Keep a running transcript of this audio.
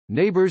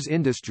Nabors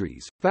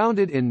Industries,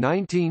 founded in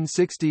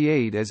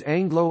 1968 as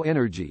Anglo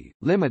Energy,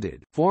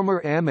 Ltd,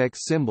 former Amex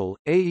symbol,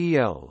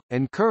 AEL,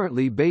 and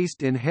currently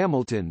based in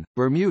Hamilton,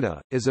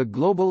 Bermuda, is a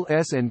global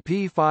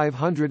S&P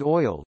 500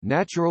 oil,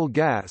 natural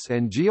gas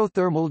and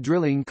geothermal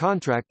drilling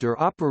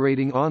contractor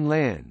operating on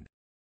land.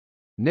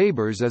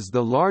 Nabors is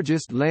the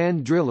largest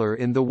land driller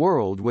in the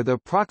world with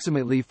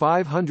approximately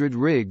 500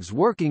 rigs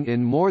working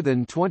in more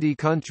than 20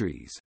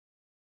 countries.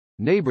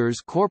 Nabors'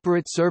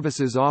 corporate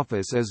services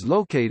office is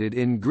located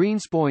in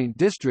Greenspoint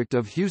district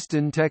of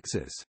Houston,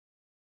 Texas.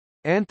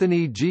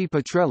 Anthony G.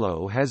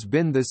 Petrello has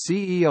been the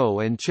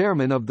CEO and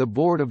chairman of the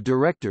board of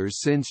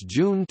directors since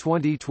June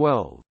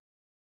 2012.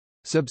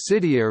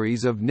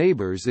 Subsidiaries of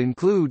Nabors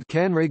include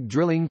Canrig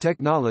Drilling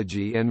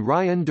Technology and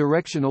Ryan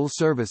Directional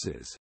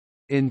Services.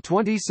 In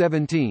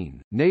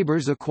 2017,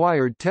 Nabors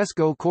acquired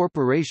Tesco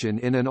Corporation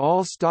in an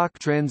all-stock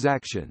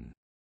transaction.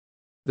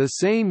 The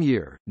same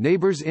year,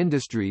 Nabors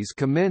Industries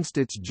commenced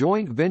its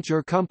joint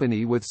venture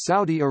company with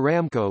Saudi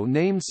Aramco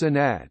named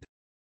Sanad.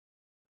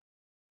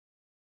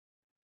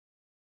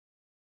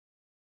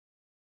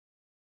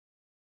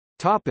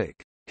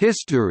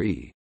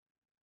 History.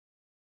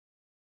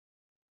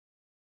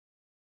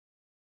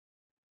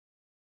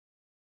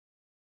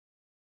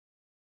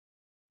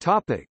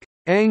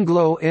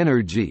 Anglo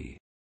Energy.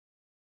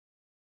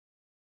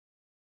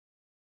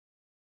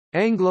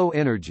 Anglo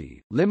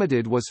Energy,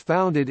 Ltd was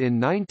founded in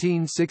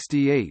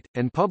 1968,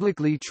 and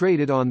publicly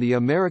traded on the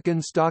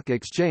American Stock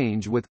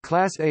Exchange with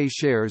Class A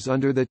shares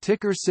under the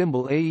ticker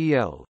symbol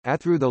AEL.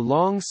 Through the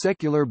long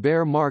secular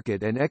bear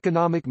market and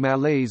economic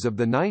malaise of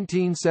the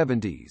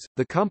 1970s,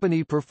 the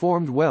company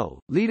performed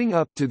well, leading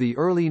up to the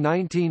early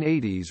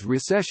 1980s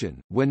recession,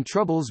 when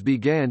troubles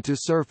began to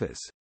surface.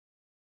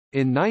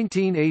 In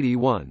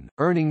 1981,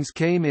 earnings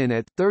came in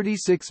at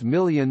 $36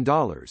 million,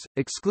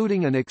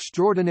 excluding an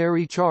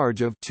extraordinary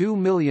charge of $2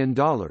 million.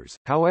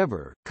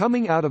 However,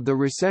 coming out of the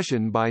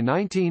recession by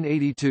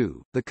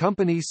 1982, the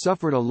company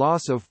suffered a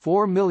loss of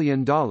 $4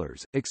 million,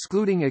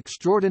 excluding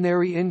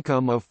extraordinary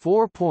income of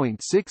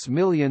 $4.6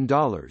 million.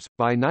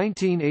 By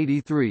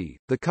 1983,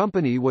 the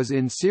company was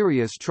in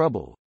serious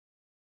trouble.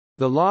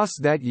 The loss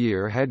that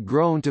year had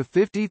grown to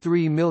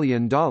 $53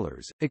 million,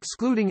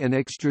 excluding an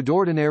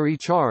extraordinary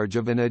charge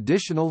of an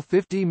additional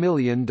 $50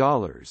 million.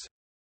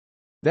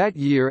 That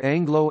year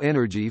Anglo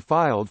Energy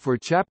filed for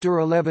Chapter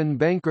 11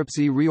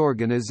 bankruptcy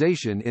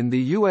reorganization in the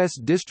U.S.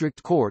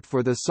 District Court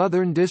for the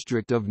Southern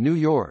District of New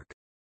York.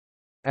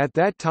 At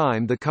that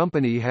time the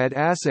company had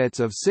assets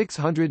of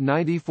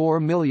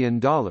 $694 million,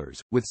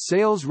 with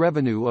sales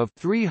revenue of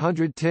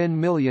 $310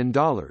 million,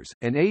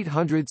 and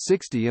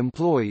 860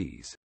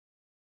 employees.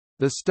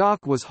 The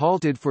stock was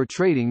halted for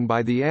trading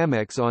by the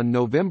Amex on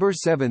November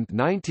 7,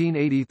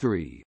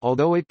 1983,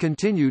 although it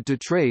continued to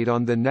trade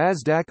on the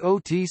Nasdaq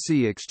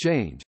OTC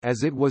exchange,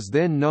 as it was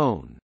then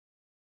known.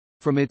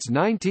 From its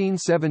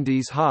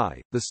 1970s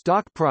high, the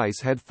stock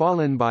price had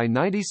fallen by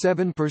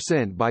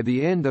 97% by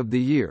the end of the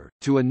year,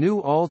 to a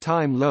new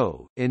all-time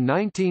low. In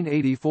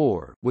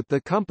 1984, with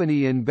the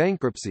company in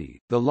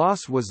bankruptcy, the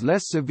loss was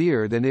less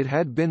severe than it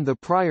had been the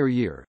prior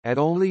year, at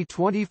only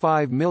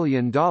 $25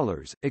 million,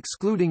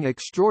 excluding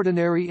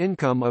extraordinary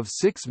income of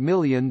 $6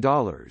 million.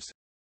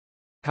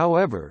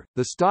 However,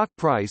 the stock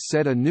price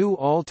set a new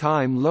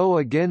all-time low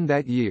again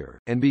that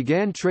year, and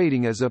began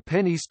trading as a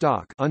penny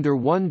stock under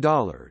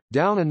 $1,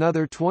 down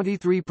another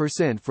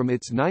 23% from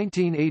its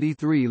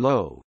 1983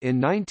 low. In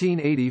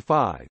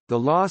 1985, the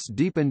loss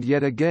deepened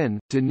yet again,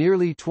 to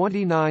nearly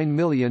 $29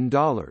 million.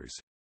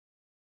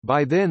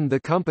 By then the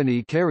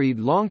company carried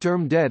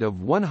long-term debt of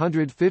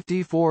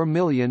 $154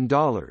 million.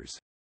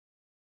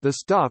 The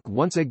stock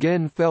once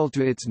again fell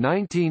to its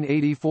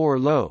 1984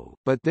 low,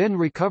 but then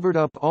recovered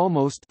up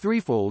almost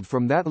threefold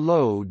from that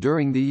low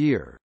during the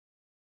year.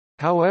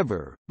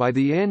 However, by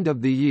the end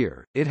of the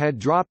year, it had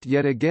dropped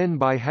yet again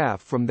by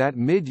half from that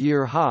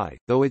mid-year high,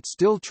 though it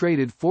still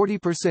traded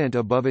 40%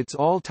 above its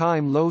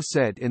all-time low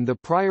set in the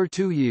prior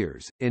 2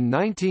 years. In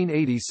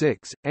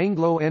 1986,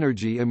 Anglo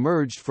Energy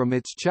emerged from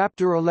its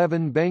Chapter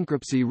 11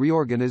 bankruptcy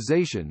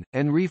reorganization,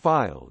 and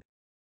refiled.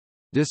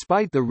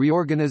 Despite the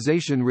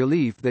reorganization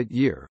relief that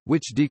year,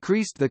 which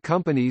decreased the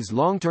company's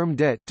long-term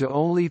debt to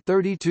only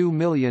 $32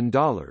 million,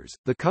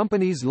 the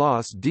company's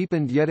loss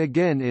deepened yet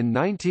again in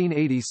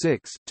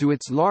 1986, to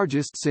its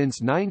largest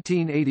since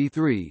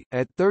 1983,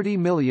 at $30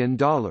 million.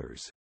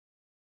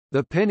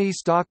 The penny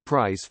stock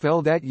price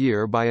fell that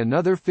year by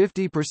another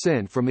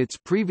 50% from its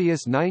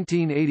previous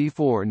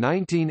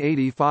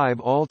 1984-1985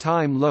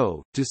 all-time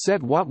low, to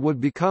set what would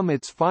become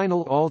its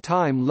final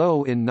all-time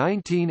low in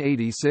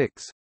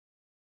 1986.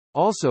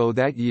 Also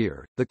that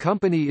year, the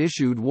company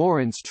issued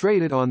warrants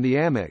traded on the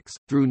Amex,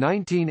 through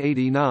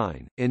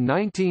 1989. In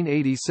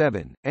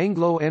 1987,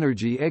 Anglo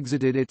Energy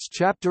exited its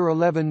Chapter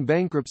 11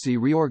 bankruptcy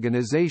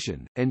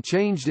reorganization, and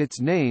changed its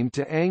name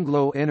to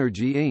Anglo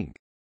Energy Inc.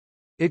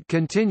 It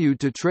continued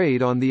to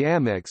trade on the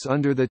Amex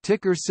under the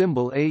ticker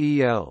symbol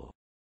AEL.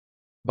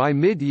 By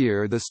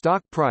mid-year the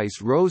stock price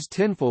rose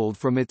tenfold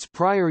from its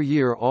prior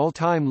year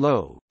all-time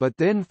low, but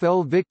then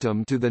fell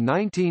victim to the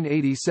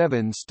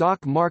 1987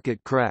 stock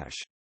market crash.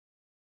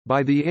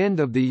 By the end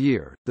of the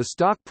year, the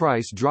stock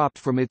price dropped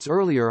from its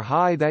earlier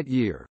high that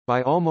year,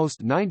 by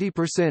almost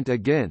 90%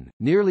 again,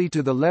 nearly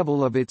to the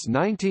level of its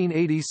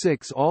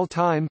 1986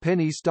 all-time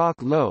penny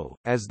stock low,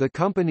 as the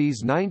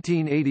company's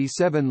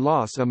 1987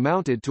 loss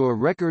amounted to a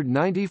record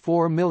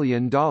 $94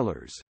 million.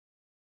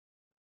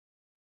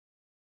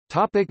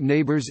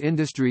 Nabors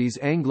Industries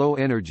Anglo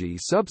Energy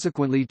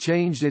subsequently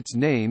changed its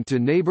name to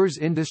Nabors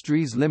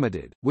Industries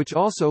Ltd, which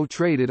also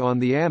traded on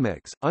the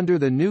Amex, under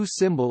the new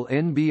symbol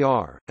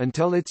NBR,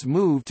 until its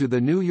move to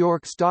the New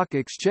York Stock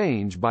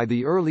Exchange by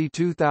the early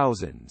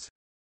 2000s.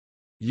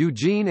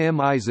 Eugene M.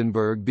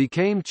 Eisenberg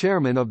became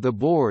chairman of the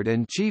board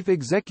and chief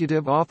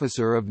executive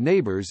officer of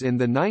Nabors in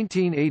the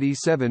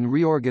 1987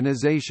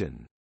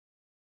 reorganization.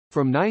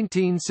 From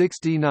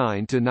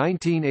 1969 to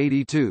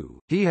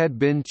 1982, he had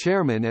been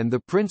chairman and the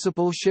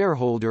principal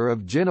shareholder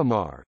of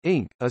Ginamar,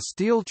 Inc., a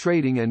steel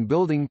trading and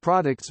building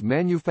products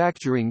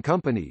manufacturing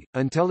company,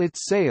 until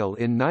its sale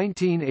in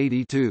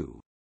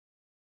 1982.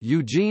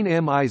 Eugene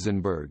M.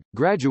 Eisenberg,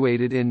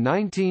 graduated in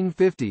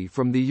 1950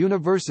 from the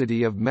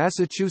University of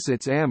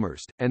Massachusetts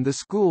Amherst, and the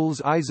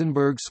school's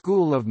Eisenberg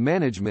School of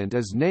Management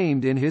is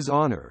named in his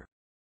honor.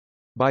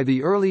 By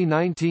the early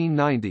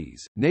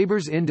 1990s,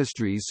 Nabors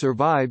Industries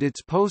survived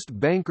its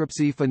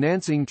post-bankruptcy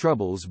financing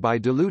troubles by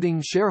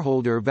diluting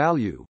shareholder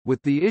value,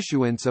 with the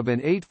issuance of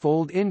an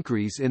eightfold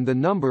increase in the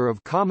number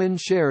of common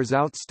shares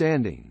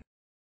outstanding.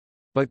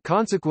 But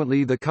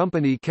consequently the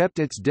company kept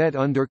its debt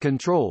under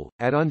control,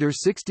 at under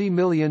 $60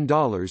 million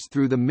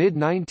through the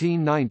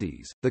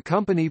mid-1990s. The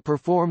company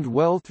performed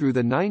well through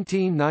the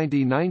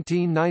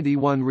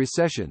 1990–1991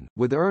 recession,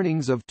 with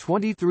earnings of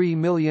 $23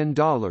 million and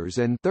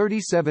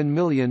 $37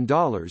 million,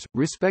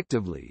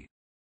 respectively.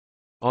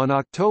 On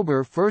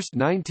October 1,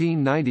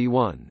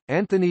 1991,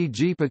 Anthony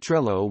G.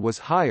 Petrello was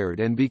hired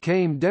and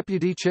became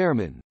deputy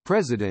chairman,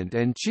 president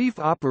and chief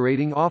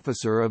operating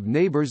officer of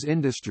Nabors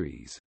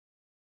Industries.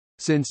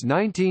 Since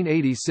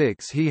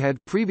 1986 he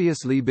had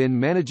previously been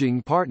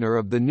managing partner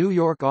of the New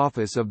York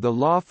office of the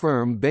law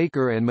firm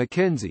Baker &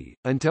 McKenzie,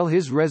 until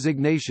his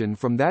resignation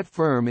from that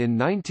firm in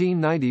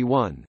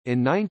 1991.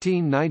 In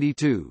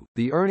 1992,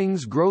 the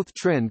earnings growth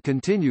trend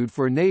continued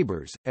for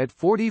Nabors, at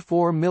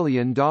 $44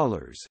 million.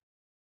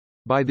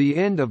 By the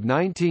end of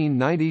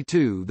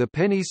 1992 the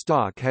penny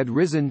stock had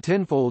risen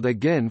tenfold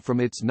again from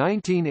its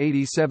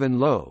 1987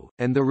 low,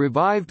 and the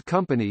revived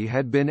company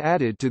had been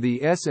added to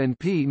the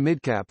S&P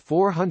Midcap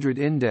 400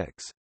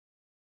 index.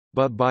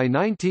 But by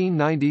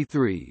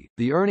 1993,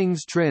 the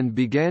earnings trend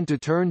began to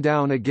turn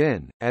down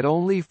again, at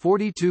only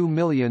 $42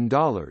 million.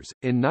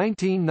 In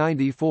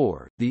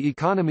 1994, the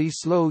economy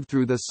slowed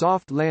through the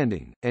soft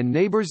landing, and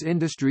Nabors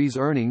Industries'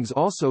 earnings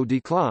also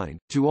declined,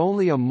 to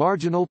only a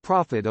marginal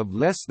profit of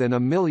less than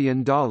 $1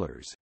 million.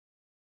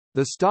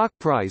 The stock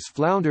price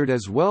floundered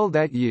as well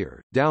that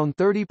year, down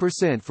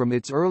 30% from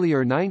its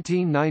earlier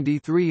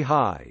 1993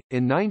 high.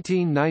 In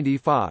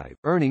 1995,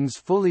 earnings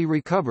fully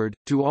recovered,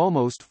 to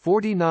almost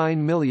 $49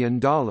 million.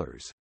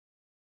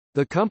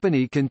 The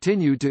company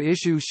continued to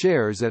issue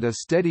shares at a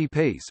steady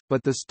pace,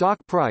 but the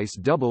stock price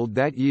doubled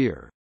that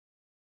year.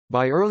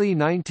 By early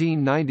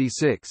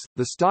 1996,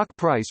 the stock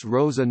price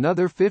rose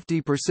another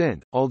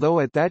 50%,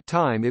 although at that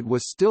time it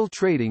was still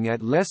trading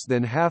at less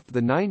than half the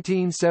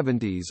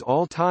 1970s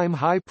all-time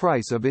high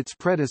price of its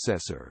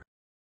predecessor.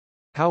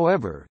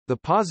 However, the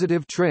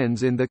positive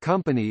trends in the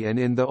company and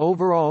in the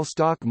overall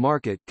stock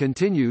market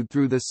continued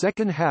through the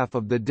second half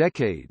of the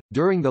decade.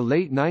 During the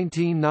late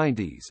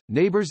 1990s,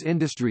 Nabors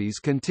Industries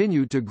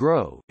continued to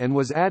grow, and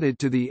was added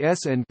to the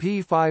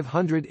S&P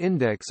 500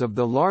 index of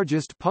the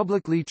largest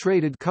publicly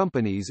traded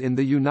companies in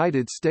the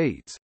United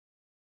States.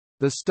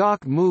 The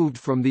stock moved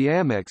from the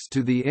Amex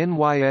to the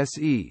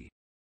NYSE.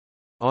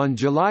 On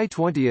July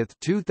 20,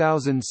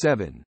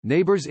 2007,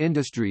 Nabors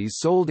Industries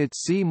sold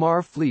its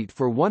Seamar fleet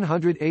for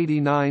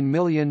 $189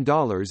 million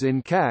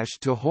in cash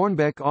to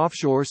Hornbeck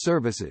Offshore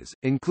Services,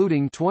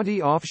 including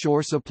 20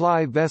 offshore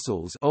supply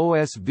vessels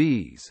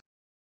 (OSVs).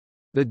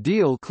 The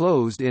deal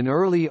closed in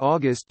early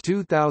August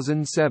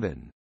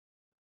 2007.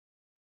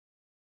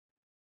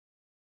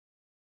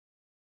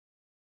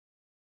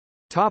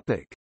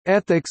 Topic: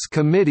 Ethics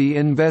Committee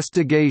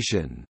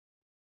investigation.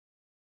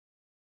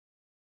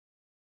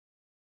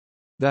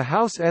 The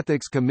House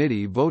Ethics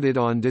Committee voted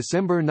on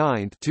December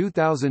 9,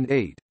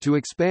 2008, to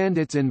expand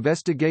its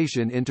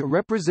investigation into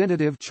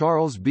Representative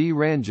Charles B.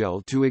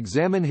 Rangel to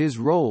examine his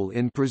role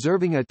in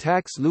preserving a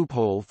tax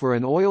loophole for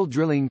an oil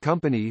drilling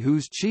company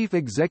whose chief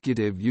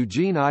executive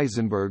Eugene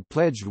Eisenberg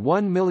pledged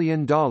 $1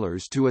 million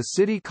to a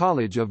City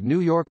College of New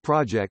York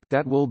project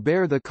that will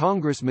bear the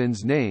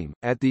congressman's name.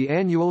 At the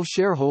annual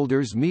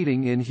shareholders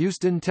meeting in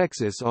Houston,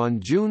 Texas on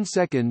June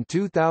 2,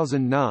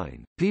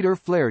 2009, Peter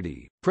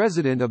Flaherty,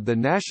 president of the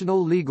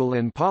National Legal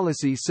and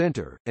Policy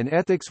Center, an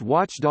ethics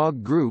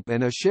watchdog group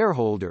and a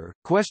shareholder,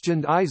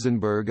 questioned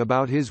Eisenberg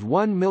about his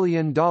 $1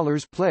 million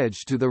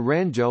pledge to the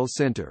Rangel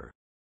Center.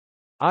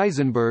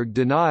 Eisenberg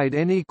denied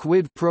any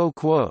quid pro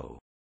quo.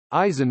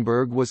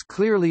 Eisenberg was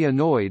clearly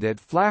annoyed at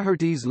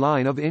Flaherty's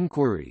line of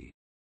inquiry.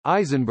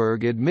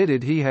 Eisenberg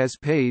admitted he has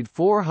paid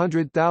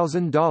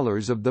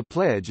 $400,000 of the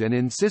pledge and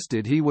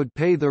insisted he would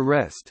pay the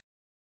rest.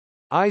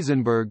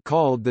 Eisenberg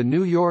called the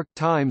New York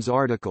Times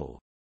article,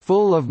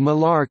 "full of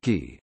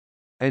malarkey,"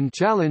 and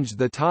challenged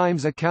the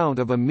Times account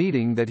of a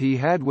meeting that he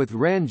had with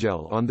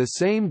Rangel on the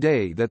same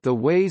day that the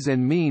Ways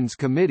and Means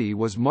Committee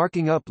was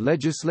marking up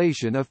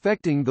legislation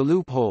affecting the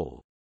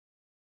loophole.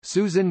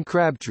 Susan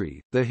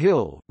Crabtree, The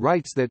Hill,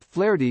 writes that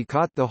Flaherty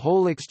caught the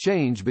whole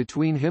exchange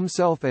between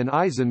himself and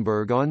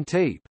Eisenberg on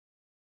tape.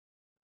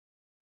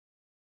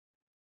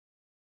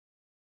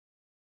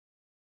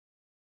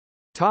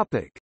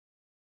 Topic: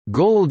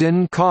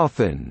 Golden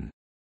Coffin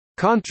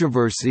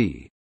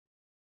controversy.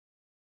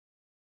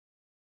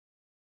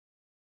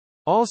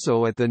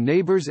 Also at the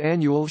Nabors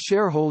Annual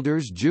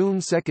Shareholders June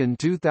 2,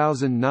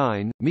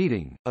 2009,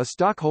 meeting, a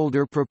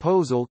stockholder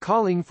proposal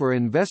calling for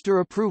investor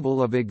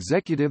approval of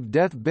executive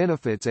death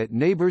benefits at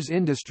Nabors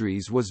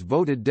Industries was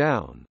voted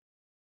down.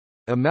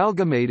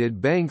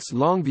 Amalgamated Bank's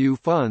Longview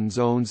Funds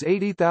owns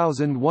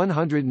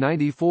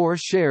 80,194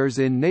 shares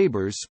in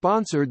Nabors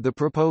sponsored the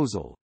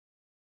proposal.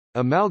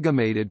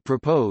 Amalgamated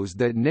proposed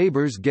that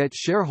Nabors get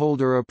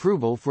shareholder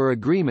approval for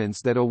agreements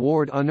that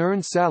award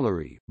unearned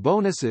salary,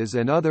 bonuses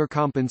and other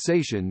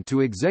compensation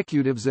to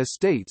executives'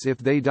 estates if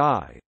they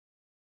die.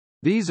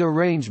 These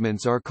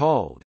arrangements are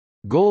called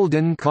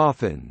golden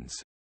coffins.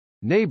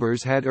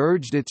 Nabors had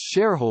urged its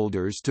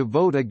shareholders to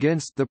vote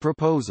against the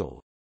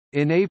proposal.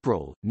 In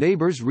April,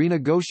 Nabors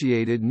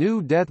renegotiated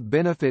new death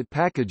benefit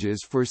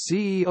packages for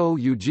CEO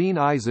Eugene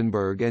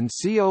Eisenberg and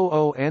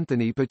COO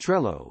Anthony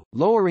Petrello,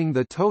 lowering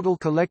the total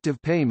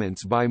collective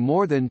payments by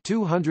more than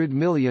 $200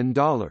 million.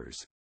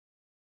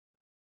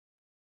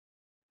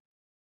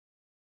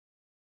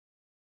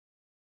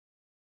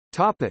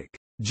 Topic: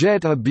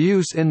 Jet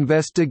abuse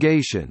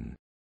investigation.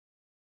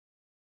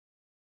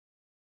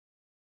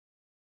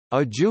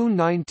 A June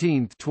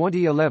 19,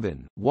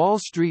 2011, Wall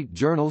Street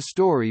Journal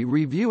story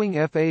reviewing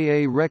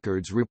FAA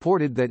records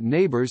reported that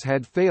Nabors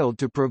had failed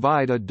to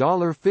provide a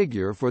dollar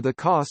figure for the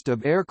cost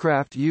of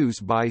aircraft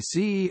use by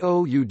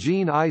CEO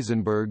Eugene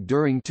Eisenberg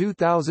during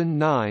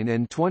 2009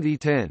 and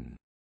 2010.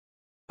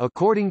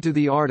 According to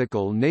the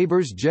article,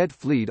 Nabors' jet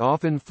fleet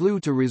often flew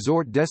to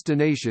resort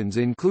destinations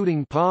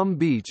including Palm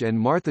Beach and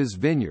Martha's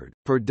Vineyard.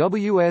 Per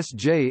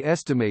WSJ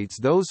estimates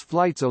those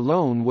flights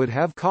alone would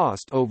have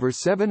cost over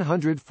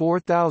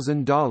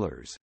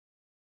 $704,000.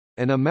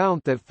 An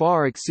amount that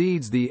far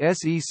exceeds the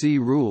SEC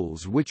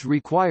rules, which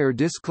require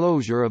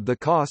disclosure of the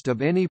cost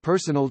of any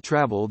personal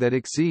travel that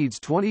exceeds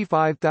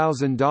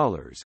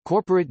 $25,000.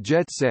 Corporate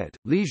jet set,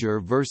 leisure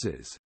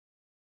versus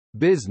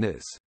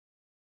business.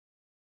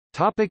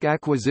 Topic: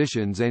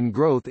 acquisitions and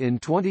growth. In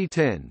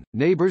 2010,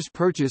 Nabors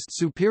purchased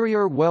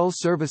Superior Well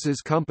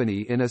Services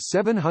Company in a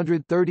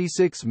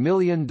 $736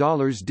 million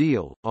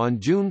deal. On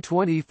June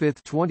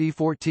 25,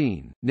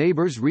 2014,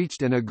 Nabors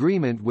reached an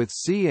agreement with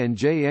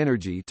C&J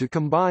Energy to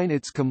combine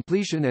its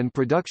completion and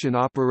production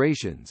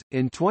operations.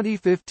 In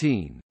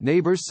 2015,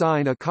 Nabors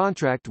signed a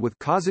contract with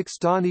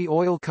Kazakhstani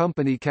oil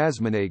company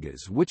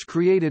Kazmunagas, which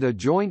created a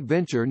joint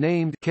venture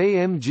named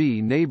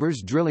KMG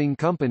Nabors Drilling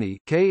Company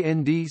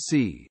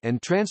 (KNDC)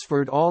 and transferred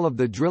all of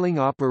the drilling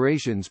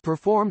operations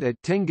performed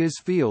at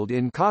Tengiz field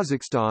in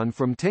Kazakhstan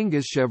from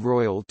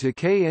Tengizchevroil to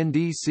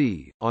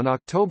KNDC. On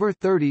October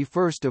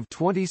 31,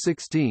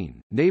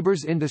 2016,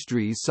 Nabors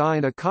Industries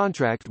signed a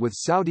contract with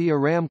Saudi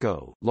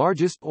Aramco,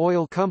 largest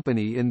oil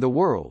company in the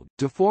world,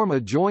 to form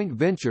a joint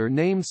venture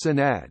named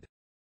Sanad.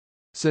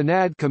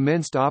 Sanad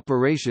commenced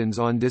operations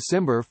on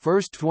December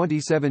 1,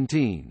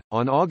 2017.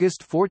 On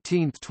August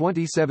 14,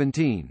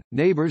 2017,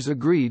 Nabors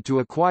agreed to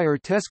acquire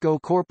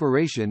Tesco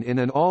Corporation in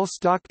an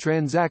all-stock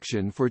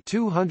transaction for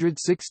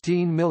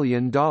 $216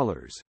 million.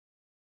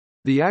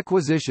 The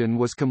acquisition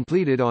was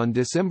completed on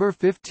December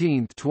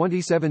 15,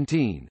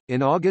 2017.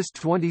 In August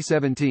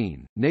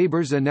 2017,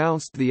 Nabors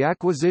announced the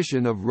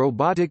acquisition of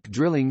Robotic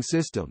Drilling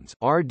Systems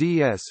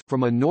 (RDS)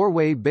 from a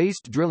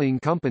Norway-based drilling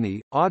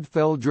company,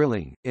 Odfjell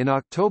Drilling. In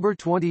October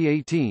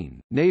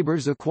 2018,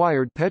 Nabors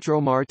acquired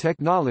Petromar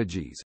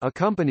Technologies, a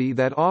company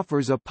that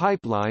offers a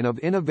pipeline of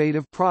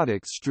innovative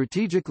products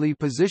strategically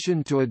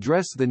positioned to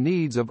address the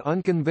needs of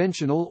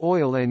unconventional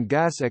oil and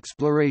gas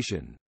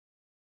exploration.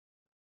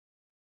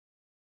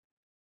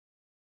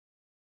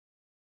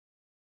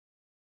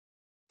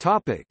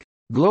 Topic: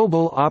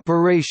 Global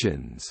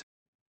operations.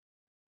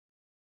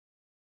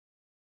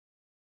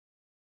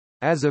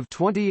 As of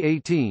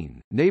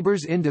 2018,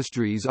 Nabors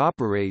Industries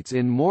operates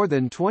in more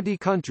than 20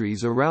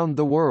 countries around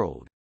the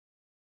world.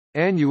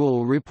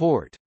 Annual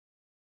report.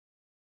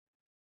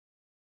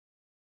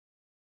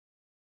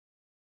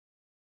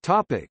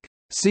 Topic: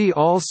 See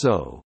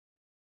also: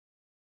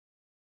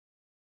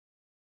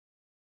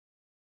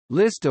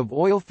 List of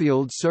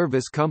oilfield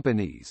service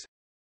companies.